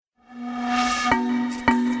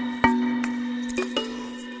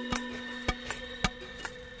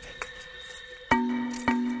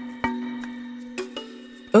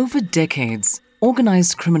decades,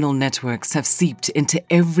 organized criminal networks have seeped into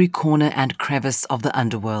every corner and crevice of the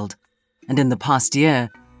underworld. And in the past year,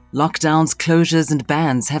 lockdowns, closures, and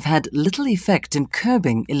bans have had little effect in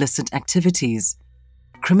curbing illicit activities.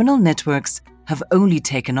 Criminal networks have only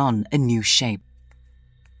taken on a new shape.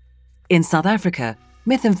 In South Africa,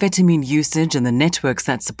 methamphetamine usage and the networks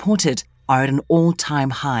that support it are at an all-time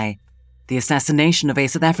high. The assassination of a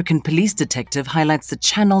South African police detective highlights the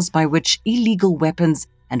channels by which illegal weapons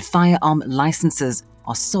and firearm licenses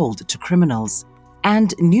are sold to criminals.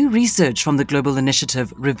 And new research from the Global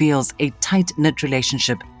Initiative reveals a tight-knit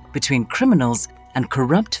relationship between criminals and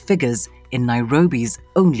corrupt figures in Nairobi's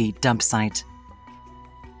only dump site.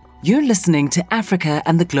 You're listening to Africa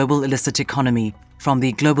and the Global Illicit Economy from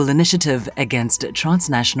the Global Initiative Against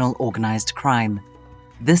Transnational Organized Crime.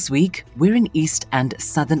 This week, we're in East and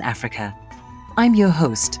Southern Africa. I'm your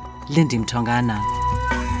host, Lindy Mtongana.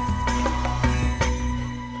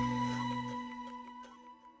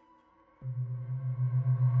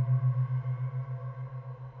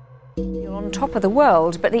 You're on top of the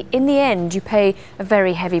world, but in the end, you pay a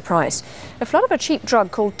very heavy price. A flood of a cheap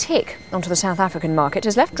drug called tick onto the South African market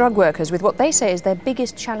has left drug workers with what they say is their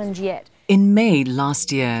biggest challenge yet. In May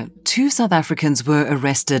last year, 2 South Africans were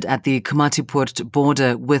arrested at the Komatipoort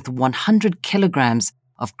border with 100 kilograms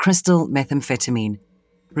of crystal methamphetamine.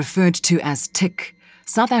 Referred to as tick,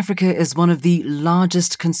 South Africa is one of the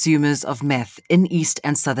largest consumers of meth in East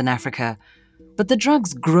and Southern Africa. But the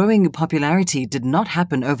drug's growing popularity did not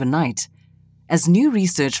happen overnight. As new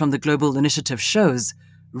research from the Global Initiative shows,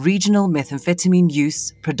 regional methamphetamine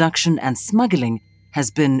use, production, and smuggling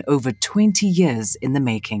has been over 20 years in the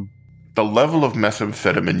making. The level of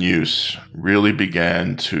methamphetamine use really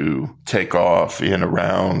began to take off in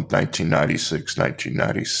around 1996,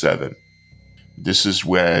 1997. This is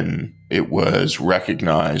when it was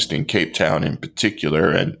recognized in Cape Town in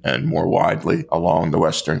particular, and more widely along the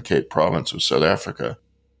Western Cape province of South Africa,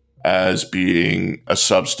 as being a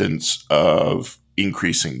substance of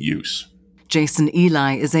increasing use. Jason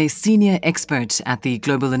Eli is a senior expert at the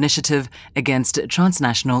Global Initiative Against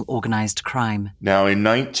Transnational Organized Crime. Now, in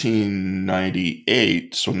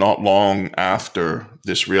 1998, so not long after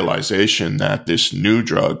this realization that this new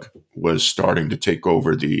drug was starting to take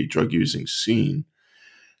over the drug-using scene,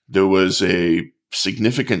 there was a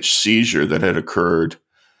significant seizure that had occurred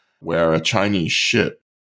where a Chinese ship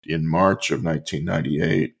in March of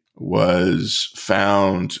 1998 was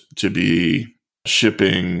found to be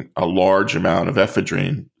shipping a large amount of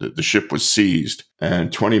ephedrine. The ship was seized,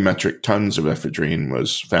 and 20 metric tons of ephedrine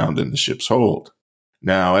was found in the ship's hold.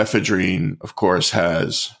 Now, ephedrine, of course,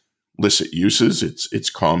 has illicit uses. It's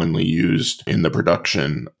commonly used in the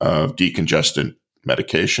production of decongestant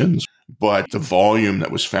medications. But the volume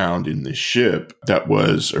that was found in this ship that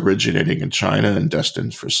was originating in China and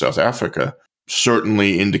destined for South Africa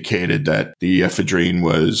certainly indicated that the ephedrine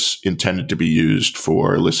was intended to be used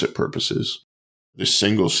for illicit purposes. This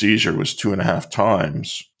single seizure was 2.5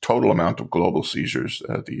 times total amount of global seizures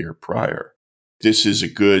the year prior. This is a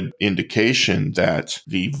good indication that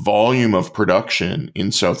the volume of production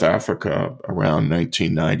in South Africa around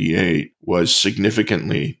 1998 was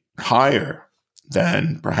significantly higher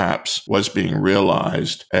than perhaps was being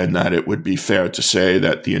realized, and that it would be fair to say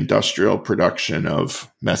that the industrial production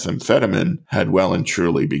of methamphetamine had well and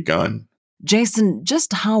truly begun. Jason,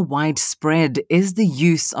 just how widespread is the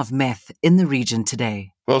use of meth in the region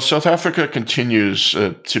today? Well, South Africa continues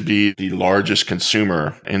to be the largest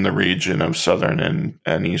consumer in the region of Southern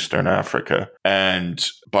and Eastern Africa. And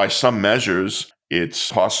by some measures,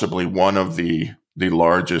 it's possibly one of the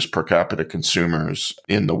largest per capita consumers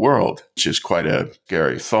in the world, which is quite a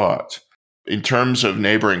scary thought. In terms of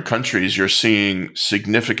neighboring countries, you're seeing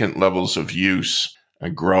significant levels of use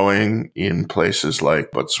growing in places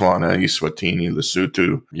like Botswana, Eswatini,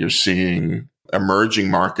 Lesotho. You're seeing emerging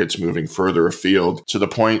markets moving further afield to the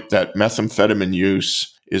point that methamphetamine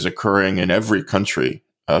use is occurring in every country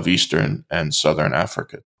of Eastern and Southern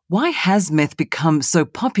Africa. Why has meth become so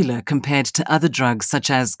popular compared to other drugs such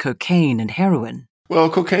as cocaine and heroin? Well,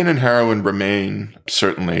 cocaine and heroin remain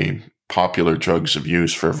certainly popular drugs of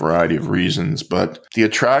use for a variety of reasons, but the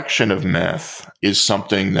attraction of meth is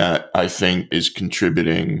something that I think is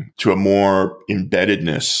contributing to a more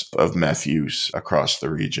embeddedness of meth use across the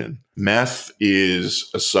region. Meth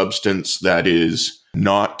is a substance that is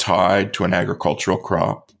not tied to an agricultural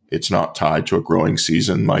crop. It's not tied to a growing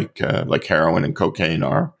season like heroin and cocaine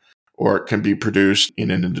are, or it can be produced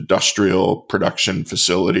in an industrial production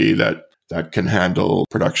facility that can handle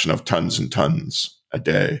production of tons and tons a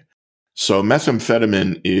day. So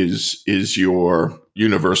methamphetamine is your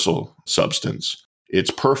universal substance. It's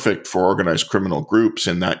perfect for organized criminal groups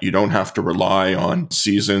in that you don't have to rely on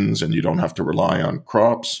seasons and you don't have to rely on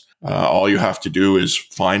crops. All you have to do is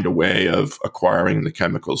find a way of acquiring the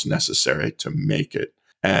chemicals necessary to make it.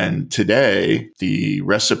 And today, the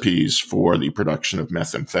recipes for the production of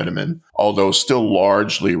methamphetamine, although still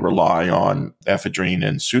largely rely on ephedrine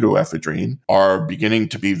and pseudoephedrine, are beginning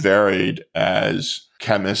to be varied as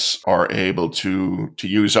chemists are able to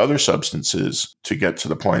use other substances to get to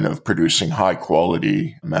the point of producing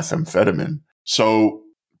high-quality methamphetamine. So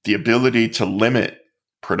the ability to limit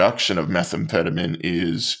production of methamphetamine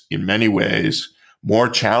is, in many ways, more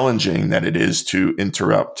challenging than it is to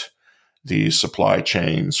interrupt the supply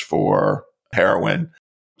chains for heroin.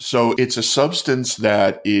 So it's a substance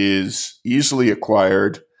that is easily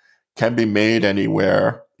acquired, can be made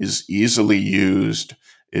anywhere, is easily used,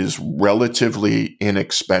 is relatively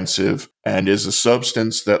inexpensive, and is a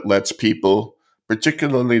substance that lets people,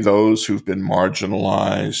 particularly those who've been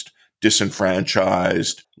marginalized,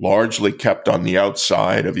 disenfranchised, largely kept on the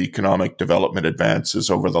outside of economic development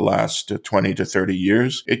advances over the last 20 to 30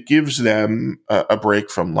 years, it gives them a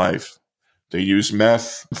break from life. They use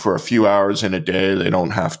meth for a few hours in a day. They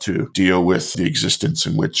don't have to deal with the existence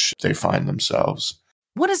in which they find themselves.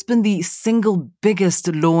 What has been the single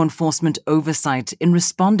biggest law enforcement oversight in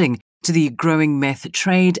responding to the growing meth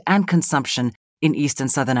trade and consumption in East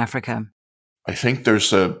and Southern Africa? I think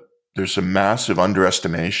there's a massive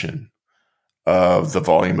underestimation of the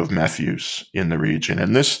volume of meth use in the region.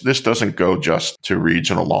 And this doesn't go just to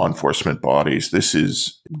regional law enforcement bodies. This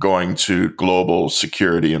is going to global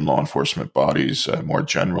security and law enforcement bodies more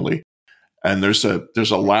generally. And there's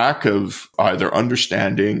a lack of either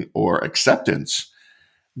understanding or acceptance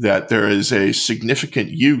that there is a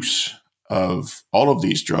significant use of all of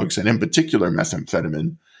these drugs, and in particular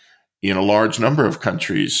methamphetamine, in a large number of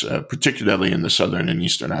countries, particularly in the Southern and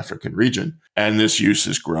Eastern African region. And this use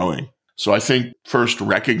is growing. So I think first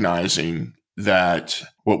recognizing that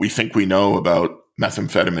what we think we know about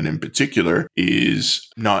methamphetamine in particular is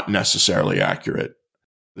not necessarily accurate.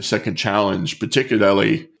 The second challenge,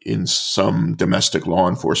 particularly in some domestic law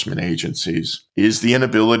enforcement agencies, is the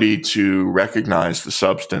inability to recognize the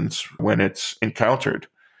substance when it's encountered.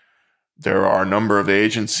 There are a number of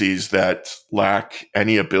agencies that lack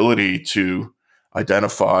any ability to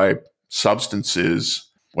identify substances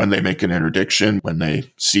when they make an interdiction, when they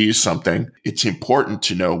seize something. It's important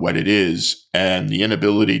to know what it is, and the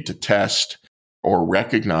inability to test or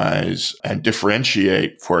recognize and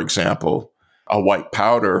differentiate, for example, a white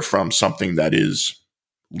powder from something that is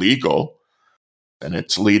legal, and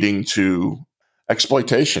it's leading to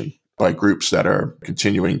exploitation by groups that are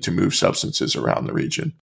continuing to move substances around the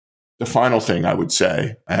region. The final thing I would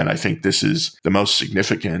say, and I think this is the most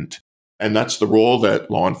significant, and that's the role that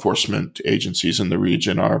law enforcement agencies in the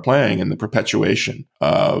region are playing in the perpetuation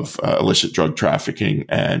of illicit drug trafficking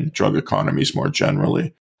and drug economies more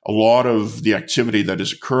generally. A lot of the activity that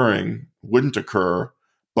is occurring wouldn't occur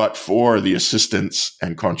but for the assistance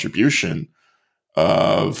and contribution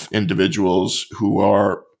of individuals who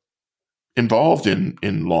are involved in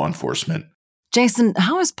law enforcement. Jason,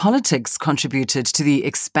 how has politics contributed to the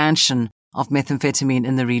expansion of methamphetamine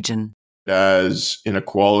in the region? As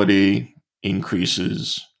inequality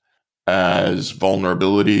increases, as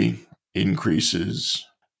vulnerability increases,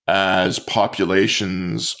 as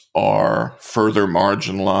populations are further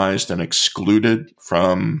marginalized and excluded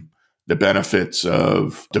from the benefits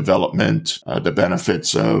of development, the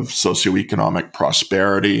benefits of socioeconomic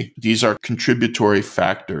prosperity, these are contributory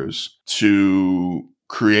factors to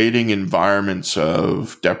creating environments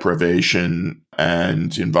of deprivation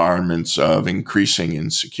and environments of increasing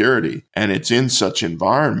insecurity. And it's in such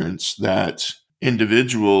environments that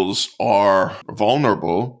individuals are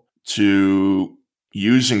vulnerable to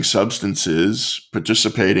using substances,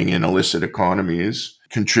 participating in illicit economies,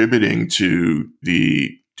 contributing to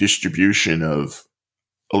the distribution of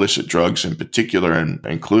illicit drugs in particular, and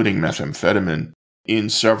including methamphetamine. In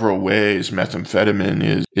several ways,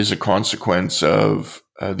 methamphetamine is a consequence of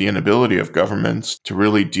the inability of governments to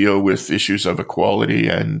really deal with issues of equality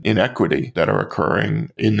and inequity that are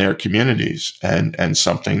occurring in their communities, and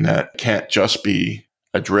something that can't just be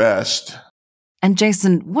addressed. And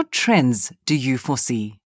Jason, what trends do you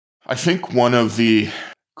foresee? I think one of the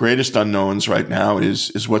greatest unknowns right now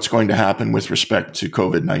is what's going to happen with respect to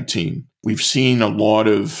COVID-19. We've seen a lot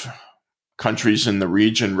of countries in the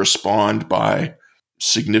region respond by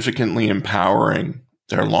significantly empowering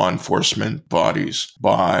their law enforcement bodies,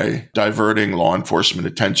 by diverting law enforcement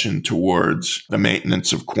attention towards the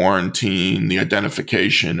maintenance of quarantine, the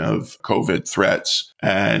identification of COVID threats,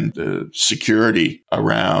 and the security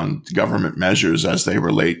around government measures as they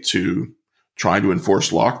relate to trying to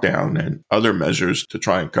enforce lockdown and other measures to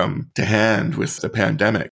try and come to hand with the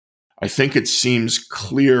pandemic. I think it seems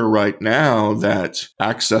clear right now that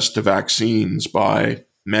access to vaccines by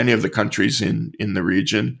many of the countries in the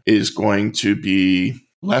region is going to be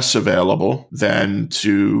less available than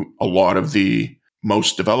to a lot of the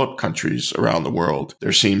most developed countries around the world.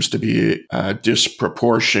 There seems to be a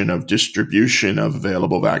disproportion of distribution of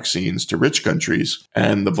available vaccines to rich countries,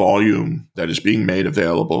 and the volume that is being made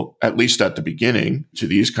available, at least at the beginning, to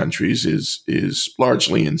these countries is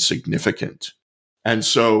largely insignificant. And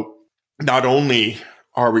so not only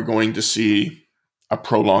are we going to see a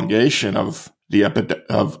prolongation of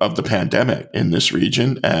the pandemic in this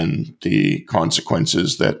region and the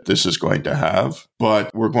consequences that this is going to have,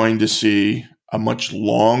 but we're going to see a much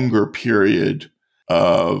longer period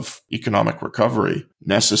of economic recovery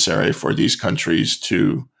necessary for these countries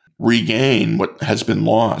to regain what has been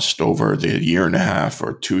lost over the year and a half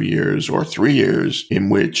or 2 years or 3 years in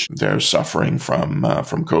which they're suffering from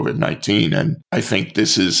COVID-19. And I think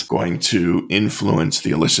this is going to influence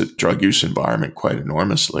the illicit drug use environment quite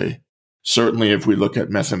enormously. Certainly, if we look at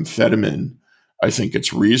methamphetamine, I think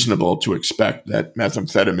it's reasonable to expect that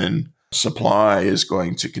methamphetamine supply is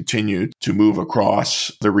going to continue to move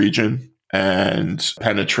across the region and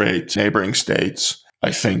penetrate neighboring states.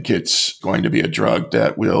 I think it's going to be a drug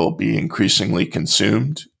that will be increasingly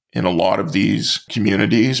consumed in a lot of these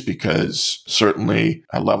communities because certainly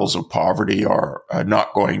levels of poverty are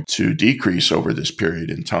not going to decrease over this period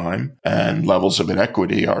in time, and levels of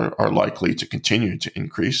inequity are likely to continue to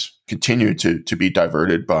increase, continue to be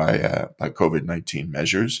diverted by COVID-19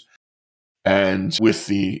 measures. And with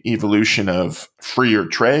the evolution of freer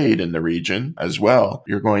trade in the region as well,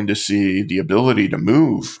 you're going to see the ability to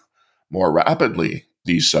move more rapidly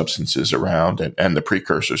these substances around and the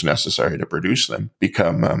precursors necessary to produce them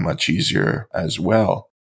become much easier as well.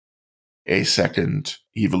 A second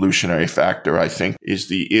evolutionary factor, I think, is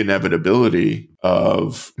the inevitability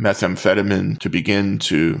of methamphetamine to begin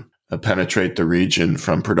to penetrate the region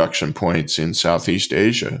from production points in Southeast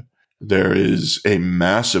Asia. There is a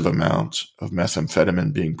massive amount of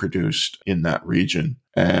methamphetamine being produced in that region.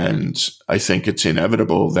 And I think it's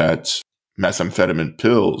inevitable that methamphetamine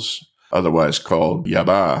pills, otherwise called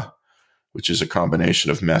yaba, which is a combination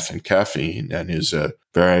of meth and caffeine and is a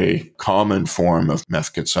very common form of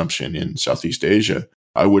meth consumption in Southeast Asia.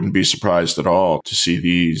 I wouldn't be surprised at all to see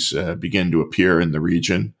these begin to appear in the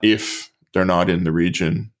region if they're not in the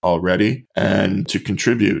region already, and to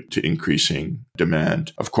contribute to increasing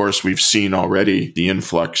demand. Of course, we've seen already the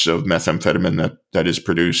influx of methamphetamine that is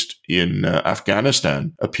produced in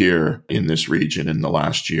Afghanistan appear in this region in the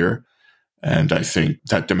last year. And I think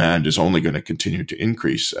that demand is only going to continue to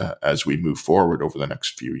increase as we move forward over the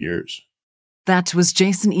next few years. That was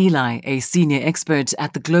Jason Ely, a senior expert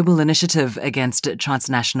at the Global Initiative Against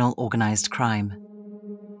Transnational Organized Crime.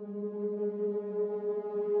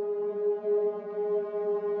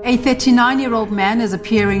 A 39-year-old man is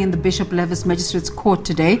appearing in the Bishop Levis Magistrates Court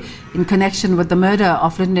today in connection with the murder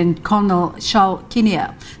of Lieutenant Colonel Charles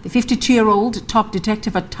Kinnear. The 52-year-old top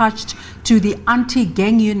detective attached to the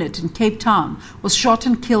anti-gang unit in Cape Town was shot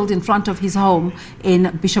and killed in front of his home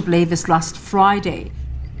in Bishop Levis last Friday.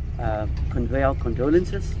 Convey our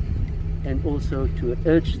condolences and also to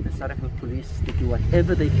urge the South African police to do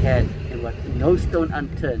whatever they can and what no stone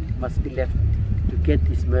unturned must be left to get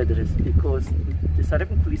these murderers, because the South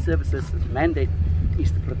African Police Service's mandate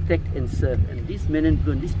is to protect and serve, and these men and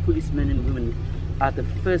women, these policemen and women are the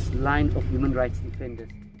first line of human rights defenders.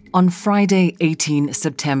 On Friday, 18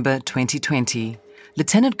 September 2020,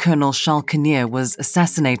 Lieutenant Colonel Charles Kinnear was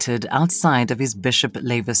assassinated outside of his Bishop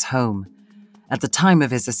Levis home. At the time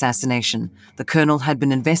of his assassination, the colonel had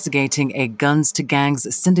been investigating a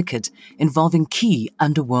guns-to-gangs syndicate involving key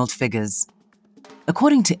underworld figures.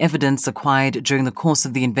 According to evidence acquired during the course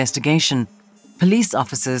of the investigation, police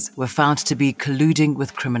officers were found to be colluding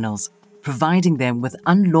with criminals, providing them with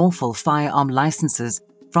unlawful firearm licenses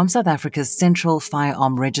from South Africa's Central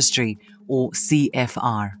Firearm Registry, or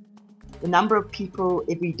CFR. The number of people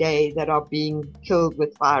every day that are being killed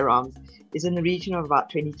with firearms is in the region of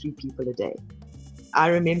about 23 people a day. I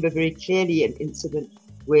remember very clearly an incident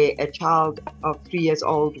where a child of 3 years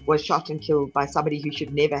old was shot and killed by somebody who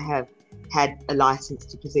should never have had a license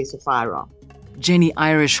to possess a firearm. Jenny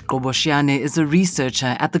Irish Goboshiane is a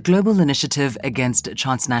researcher at the Global Initiative Against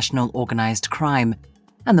Transnational Organized Crime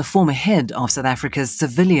and the former head of South Africa's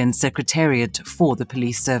Civilian Secretariat for the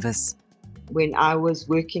Police Service. When I was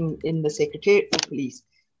working in the Secretariat for Police,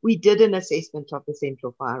 we did an assessment of the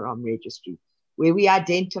Central Firearm Registry, where we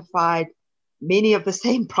identified many of the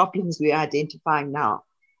same problems we're identifying now.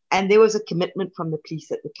 And there was a commitment from the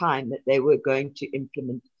police at the time that they were going to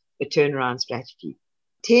implement a turnaround strategy.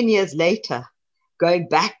 10 years later, going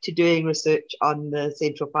back to doing research on the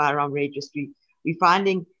Central Firearm Registry, we're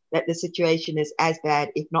finding that the situation is as bad,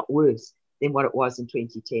 if not worse, than what it was in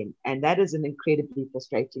 2010. And that is an incredibly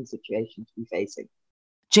frustrating situation to be facing.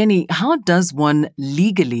 Jenny, how does one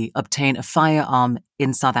legally obtain a firearm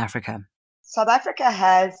in South Africa? South Africa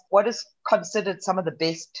has what is considered some of the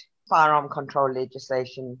best firearm control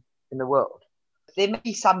legislation in the world. There may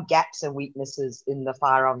be some gaps and weaknesses in the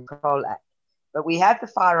Firearm Control Act, but we have the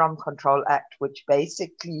Firearm Control Act, which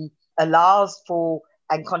basically allows for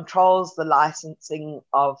and controls the licensing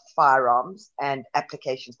of firearms and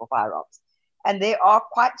applications for firearms. And there are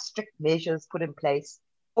quite strict measures put in place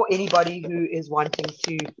for anybody who is wanting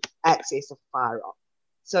to access a firearm.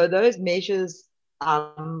 So those measures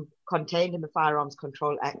contained in the Firearms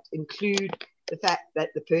Control Act include the fact that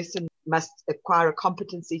the person must acquire a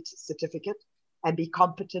competency certificate and be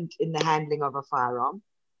competent in the handling of a firearm.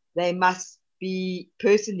 They must be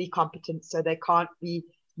personally competent, so they can't be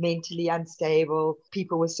mentally unstable.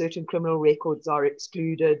 People with certain criminal records are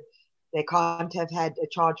excluded. They can't have had a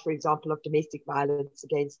charge, for example, of domestic violence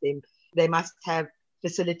against them. They must have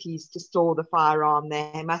facilities to store the firearm.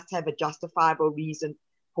 They must have a justifiable reason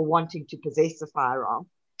for wanting to possess a firearm.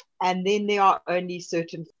 And then there are only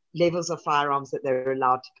certain levels of firearms that they're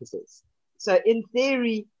allowed to possess. So in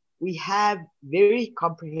theory, we have very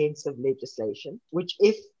comprehensive legislation, which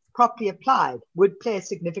if properly applied, would play a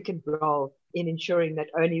significant role in ensuring that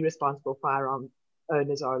only responsible firearm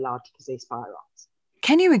owners are allowed to possess firearms.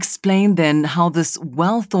 Can you explain then how this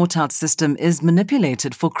well-thought-out system is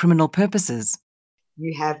manipulated for criminal purposes?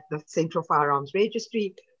 You have the Central Firearms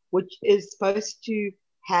Registry, which is supposed to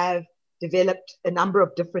have developed a number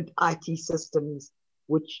of different IT systems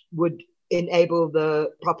which would enable the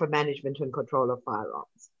proper management and control of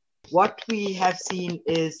firearms. What we have seen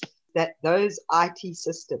is that those IT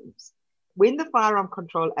systems, when the Firearm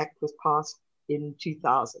Control Act was passed in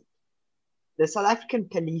 2000, the South African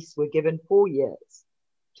police were given 4 years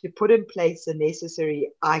to put in place the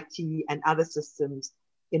necessary IT and other systems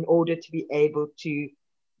in order to be able to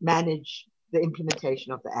manage the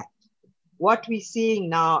implementation of the Act. What we're seeing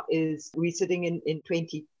now is we're sitting in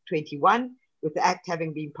 2021 with the Act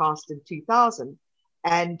having been passed in 2000,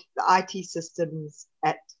 and the IT systems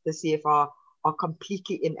at the CFR are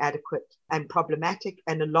completely inadequate and problematic,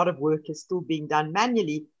 and a lot of work is still being done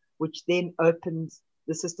manually, which then opens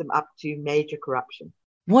the system up to major corruption.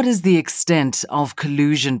 What is the extent of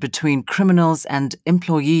collusion between criminals and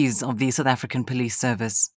employees of the South African Police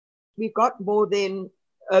Service? We've got more than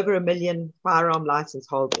over 1 million firearm license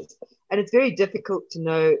holders, and it's very difficult to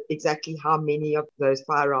know exactly how many of those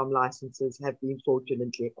firearm licenses have been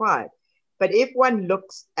fraudulently acquired. But if one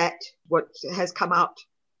looks at what has come out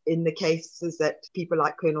in the cases that people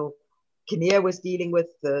like Colonel Kinnear was dealing with,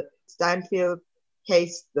 the Stanfield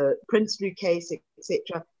case, the Prinsloo case,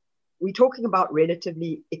 etc., we're talking about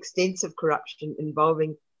relatively extensive corruption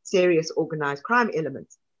involving serious organized crime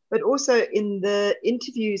elements. But also in the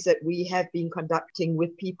interviews that we have been conducting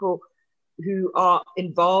with people who are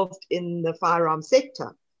involved in the firearm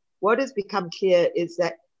sector, what has become clear is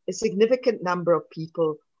that a significant number of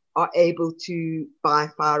people are able to buy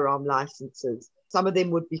firearm licenses. Some of them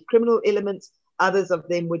would be criminal elements. Others of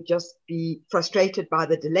them would just be frustrated by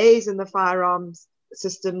the delays in the firearms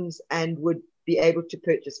systems and would be able to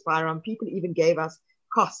purchase firearm. People even gave us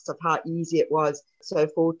costs of how easy it was. So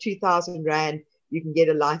for 2,000 Rand, you can get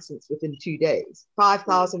a license within 2 days.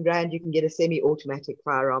 5,000 Rand, you can get a semi-automatic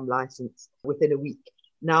firearm license within a week.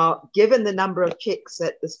 Now, given the number of checks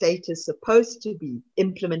that the state is supposed to be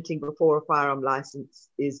implementing before a firearm license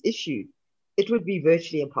is issued, it would be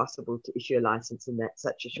virtually impossible to issue a license in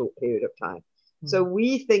such a short period of time. So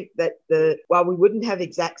we think that while we wouldn't have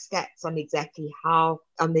exact stats on the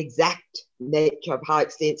exact nature of how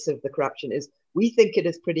extensive the corruption is, we think it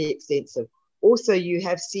is pretty extensive. Also, you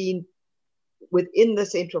have seen within the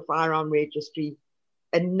Central Firearm Registry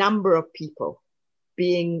a number of people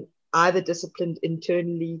being either disciplined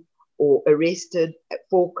internally or arrested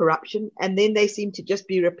for corruption, and then they seem to just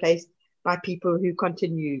be replaced by people who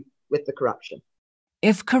continue with the corruption.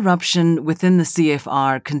 If corruption within the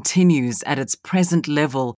CFR continues at its present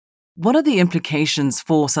level, what are the implications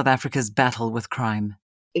for South Africa's battle with crime?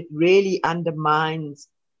 It really undermines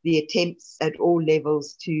the attempts at all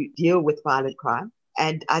levels to deal with violent crime.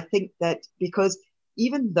 And I think that because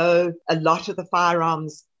even though a lot of the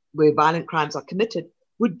firearms where violent crimes are committed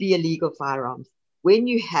would be illegal firearms, when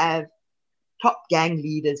you have top gang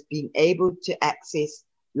leaders being able to access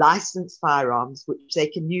licensed firearms, which they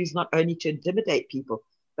can use not only to intimidate people,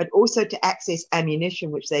 but also to access ammunition,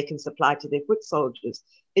 which they can supply to their foot soldiers,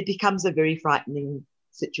 it becomes a very frightening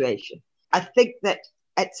situation. I think that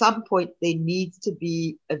at some point there needs to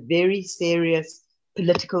be a very serious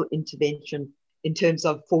political intervention in terms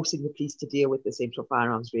of forcing the police to deal with the Central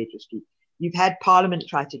Firearms Registry. You've had Parliament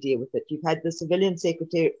try to deal with it. You've had the Civilian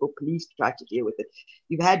Secretariat for Police try to deal with it.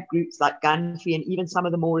 You've had groups like Gun Free and even some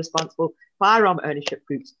of the more responsible firearm ownership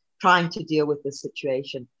groups trying to deal with this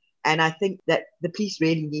situation. And I think that the police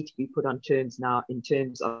really need to be put on terms now in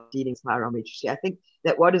terms of dealing with firearm registry. I think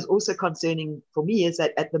that what is also concerning for me is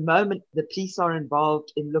that at the moment, the police are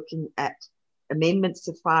involved in looking at amendments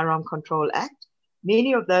to the Firearm Control Act.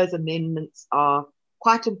 Many of those amendments are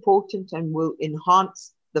quite important and will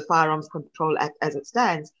enhance the Firearms Control Act as it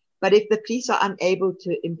stands. But if the police are unable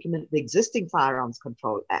to implement the existing Firearms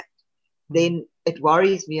Control Act, then it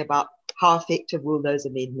worries me about how effective will those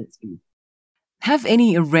amendments be. Have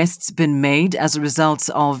any arrests been made as a result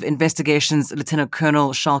of investigations Lieutenant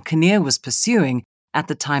Colonel Charles Kinnear was pursuing at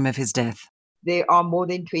the time of his death? There are more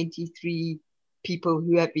than 23 people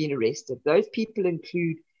who have been arrested. Those people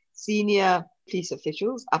include senior police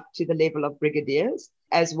officials up to the level of brigadiers,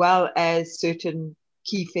 as well as certain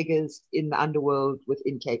key figures in the underworld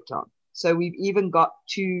within Cape Town. So we've even got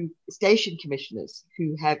 2 station commissioners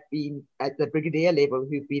who have been at the brigadier level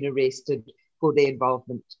who've been arrested for their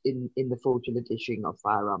involvement in the fraudulent issuing of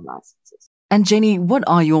firearm licenses. And Jenny, what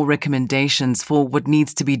are your recommendations for what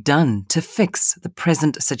needs to be done to fix the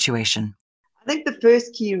present situation? I think the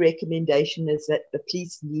first key recommendation is that the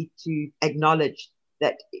police need to acknowledge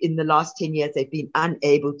that in the last 10 years, they've been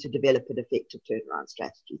unable to develop an effective turnaround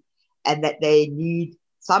strategy and that they need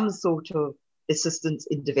some sort of assistance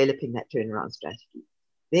in developing that turnaround strategy.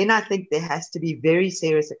 Then I think there has to be very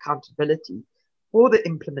serious accountability for the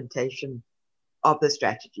implementation of the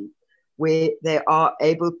strategy, where they are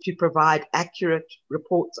able to provide accurate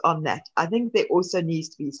reports on that. I think there also needs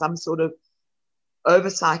to be some sort of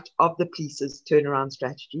oversight of the police's turnaround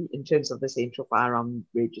strategy in terms of the Central Firearm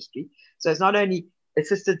Registry. So it's not only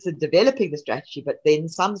assistance in developing the strategy, but then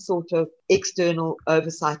some sort of external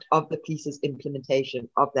oversight of the police's implementation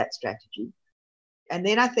of that strategy. And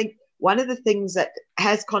then I think one of the things that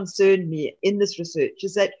has concerned me in this research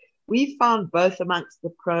is that we found both amongst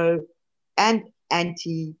the pro and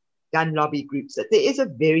anti-gun lobby groups that there is a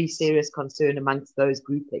very serious concern amongst those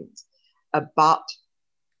groupings about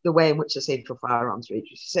the way in which the Central Firearms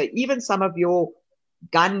Registry. So even some of your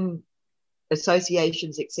gun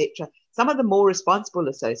associations, etc., some of the more responsible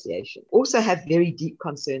associations also have very deep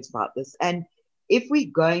concerns about this. And if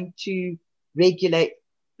we're going to regulate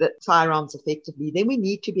the firearms effectively, then we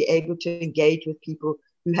need to be able to engage with people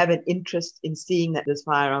who have an interest in seeing that this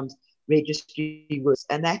firearms registry works.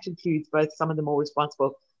 And that includes both some of the more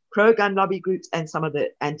responsible pro-gun lobby groups and some of the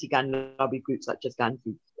anti-gun lobby groups such as Gun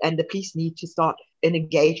Free. And the police need to start an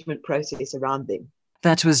engagement process around them.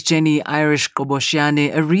 That was Jenny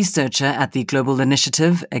Irish-Goboshiane, a researcher at the Global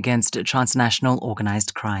Initiative Against Transnational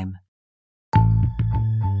Organized Crime.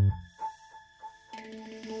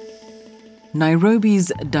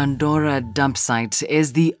 Nairobi's Dandora dump site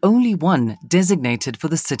is the only one designated for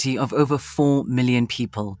the city of over 4 million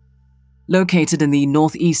people. Located in the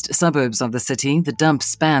northeast suburbs of the city, the dump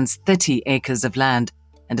spans 30 acres of land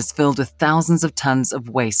and is filled with thousands of tons of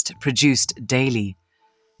waste produced daily.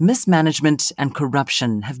 Mismanagement and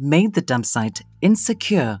corruption have made the dump site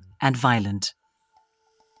insecure and violent.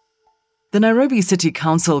 The Nairobi City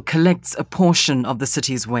Council collects a portion of the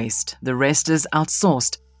city's waste. The rest is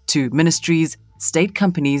outsourced to ministries, state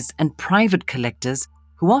companies, and private collectors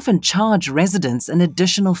who often charge residents an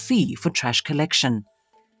additional fee for trash collection.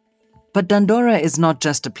 But Dandora is not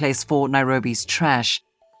just a place for Nairobi's trash.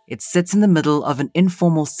 It sits in the middle of an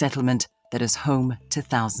informal settlement that is home to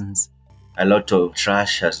thousands. A lot of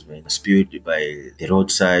trash has been spewed by the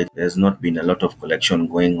roadside. There's not been a lot of collection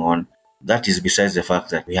going on. That is besides the fact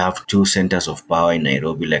that we have 2 centers of power in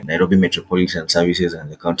Nairobi, like Nairobi Metropolitan Services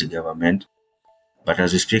and the county government. But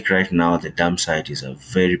as we speak right now, the dump site is a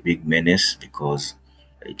very big menace because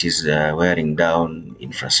it is wearing down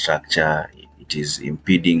infrastructure. It is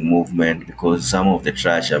impeding movement because some of the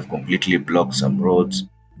trash have completely blocked some roads.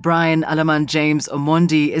 Brian Alaman James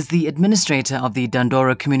Omondi is the administrator of the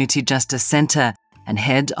Dandora Community Justice Centre and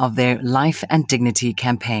head of their Life and Dignity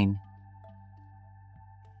campaign.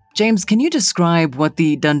 James, can you describe what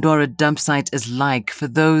the Dandora dump site is like for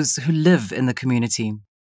those who live in the community?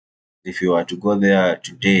 If you are to go there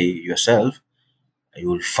today yourself, you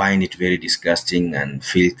will find it very disgusting and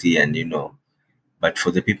filthy and But for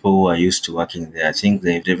the people who are used to working there, I think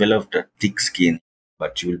they've developed a thick skin.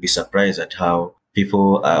 But you will be surprised at how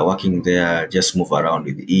People working there just move around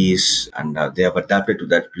with ease, and they have adapted to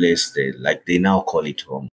that place. They now call it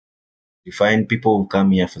home. You find people who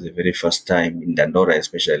come here for the very first time in Dandora,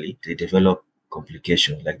 especially, they develop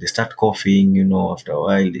complications. Like they start coughing, after a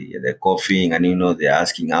while they're coughing, and they're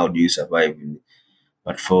asking, how do you survive?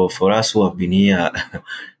 But for us who have been here,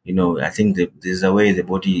 I think there's a way the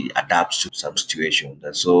body adapts to some situations.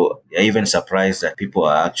 And so you're even surprised that people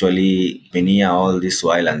are actually been here all this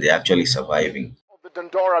while and they're actually surviving. The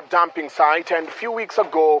Dandora dumping site, and a few weeks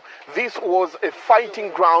ago, this was a fighting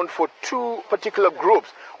ground for two particular groups.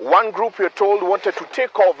 One group, we're told, wanted to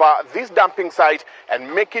take over this dumping site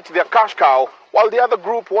and make it their cash cow, while the other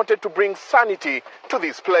group wanted to bring sanity to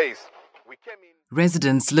this place.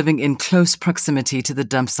 Residents living in close proximity to the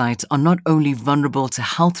dump site are not only vulnerable to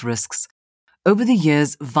health risks. Over the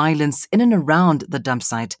years, violence in and around the dump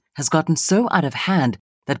site has gotten so out of hand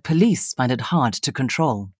that police find it hard to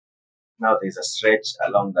control. Now there's a stretch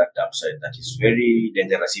along that dump site that is very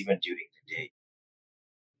dangerous even during the day.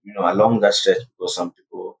 Along that stretch, because some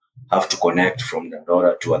people have to connect from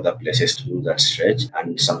Dandora to other places to do that stretch,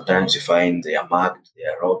 and sometimes you find they are mugged, they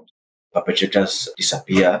are robbed. Perpetrators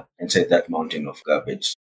disappear inside that mountain of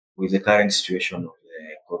garbage. With the current situation of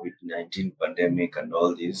the COVID-19 pandemic and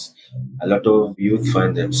all this, a lot of youth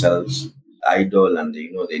find themselves idle and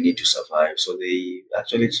they need to survive. So they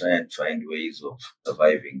actually try and find ways of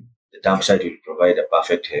surviving. The dump site will provide a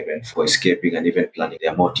perfect haven for escaping and even planning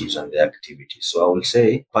their motives and their activities. So I will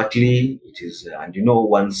say partly it is, and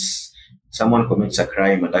once someone commits a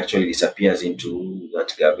crime and actually disappears into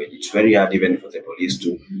that garbage, it's very hard even for the police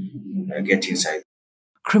to get inside.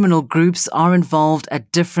 Criminal groups are involved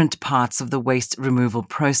at different parts of the waste removal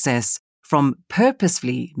process, from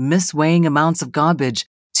purposefully misweighing amounts of garbage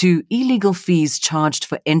to illegal fees charged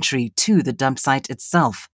for entry to the dump site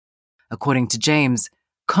itself. According to James,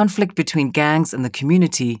 conflict between gangs and the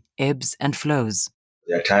community ebbs and flows.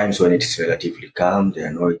 There are times when it is relatively calm. There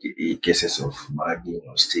are no cases of mugging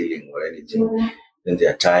or stealing or anything. Then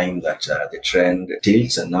there are times that the trend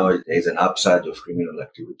tilts and now there is an upsurge of criminal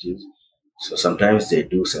activities. So sometimes they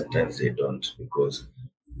do, sometimes they don't, because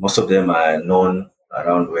most of them are known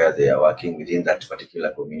around where they are working within that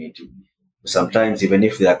particular community. Sometimes even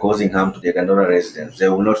if they are causing harm to the Dandora residents, they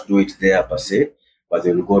will not do it there per se, but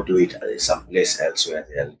they will go do it someplace else where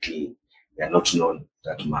they are not known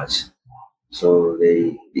that much. So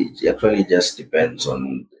it actually just depends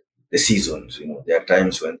on the seasons. There are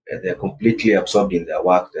times when they're completely absorbed in their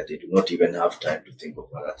work that they do not even have time to think of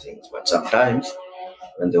other things. But sometimes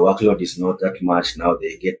when the workload is not that much, now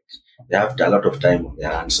they have a lot of time on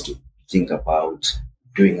their hands to think about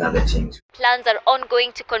doing other things. Plans are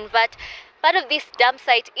ongoing to convert part of this dump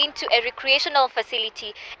site into a recreational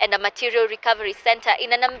facility and a material recovery center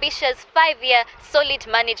in an ambitious 5-year solid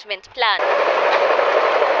management plan.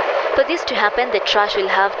 For this to happen, the trash will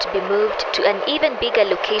have to be moved to an even bigger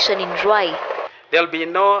location in Ruai. There will be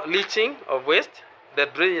no leaching of waste. The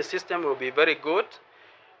drainage system will be very good.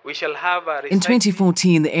 We shall have In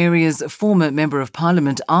 2014, the area's former Member of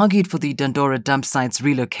Parliament argued for the Dandora dump site's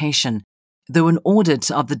relocation. Though an audit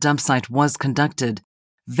of the dump site was conducted,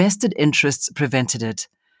 vested interests prevented it.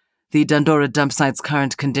 The Dandora dump site's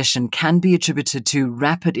current condition can be attributed to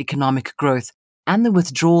rapid economic growth and the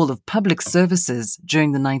withdrawal of public services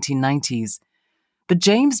during the 1990s. But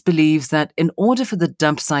James believes that in order for the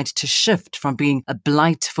dump site to shift from being a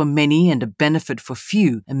blight for many and a benefit for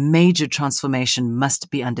few, a major transformation must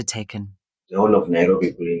be undertaken. The whole of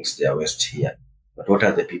Nairobi brings their waste here. But what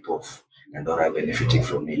are the people of Dandora benefiting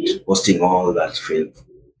from it? Hosting all that filth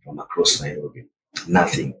from across Nairobi?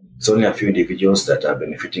 Nothing. It's only a few individuals that are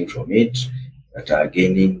benefiting from it, that are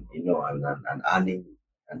gaining, and earning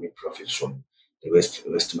profits from the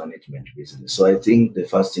waste management business. So I think the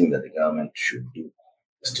first thing that the government should do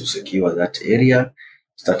is to secure that area,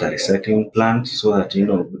 start a recycling plant so that,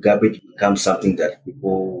 garbage becomes something that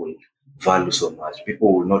people will value so much.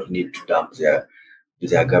 People will not need to dump their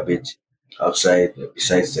garbage outside,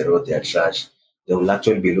 besides the road, their trash. They will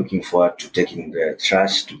actually be looking forward to taking their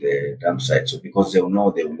trash to the dump site. So because they will know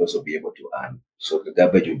they will also be able to earn. So the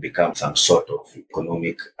garbage will become some sort of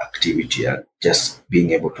economic activity and just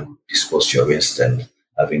being able to dispose your waste and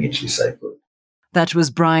having it recycled. That was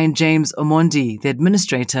Brian James Omondi, the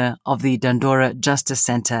administrator of the Dandora Justice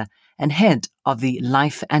Centre and head of the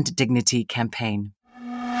Life and Dignity campaign.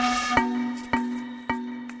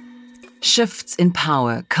 Shifts in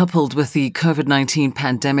power coupled with the COVID-19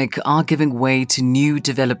 pandemic are giving way to new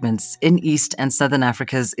developments in East and Southern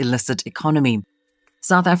Africa's illicit economy.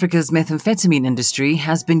 South Africa's methamphetamine industry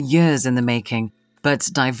has been years in the making, but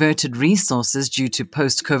diverted resources due to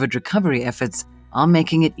post-COVID recovery efforts are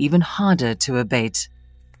making it even harder to abate.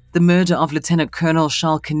 The murder of Lieutenant Colonel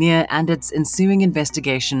Charles Kinnear and its ensuing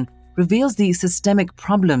investigation reveals the systemic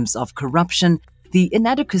problems of corruption, the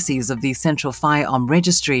inadequacies of the Central Firearm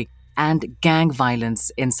Registry, and gang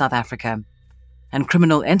violence in South Africa. And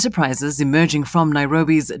criminal enterprises emerging from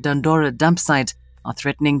Nairobi's Dandora dump site are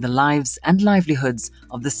threatening the lives and livelihoods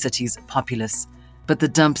of the city's populace. But the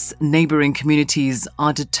dump's neighboring communities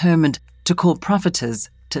are determined to call profiteers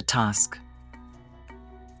to task.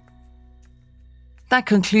 That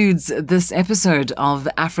concludes this episode of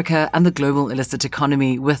Africa and the Global Illicit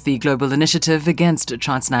Economy with the Global Initiative Against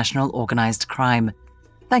Transnational Organized Crime.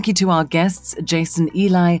 Thank you to our guests, Jason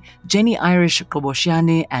Eli, Jenny Irish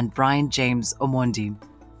Koboshiani, and Brian James Omondi.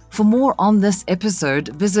 For more on this episode,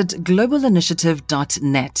 visit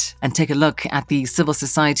globalinitiative.net and take a look at the Civil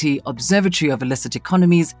Society Observatory of Illicit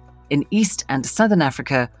Economies in East and Southern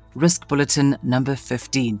Africa, Risk Bulletin number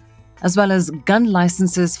 15, as well as Gun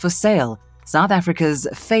Licenses for Sale, South Africa's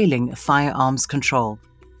Failing Firearms Control.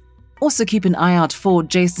 Also keep an eye out for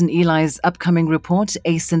Jason Eli's upcoming report,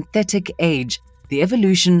 A Synthetic Age, the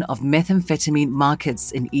Evolution of Methamphetamine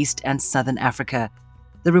Markets in East and Southern Africa.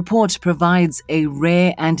 The report provides a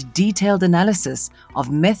rare and detailed analysis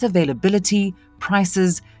of meth availability,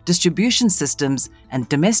 prices, distribution systems, and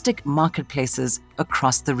domestic marketplaces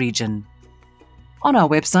across the region. On our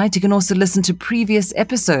website, you can also listen to previous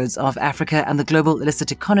episodes of Africa and the Global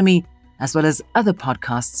Illicit Economy, as well as other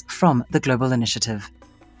podcasts from the Global Initiative.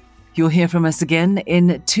 You'll hear from us again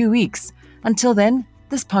in 2 weeks. Until then,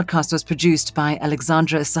 this podcast was produced by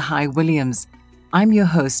Alexandra Sahai Williams. I'm your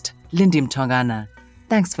host, Lindy Mtongana.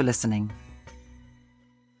 Thanks for listening.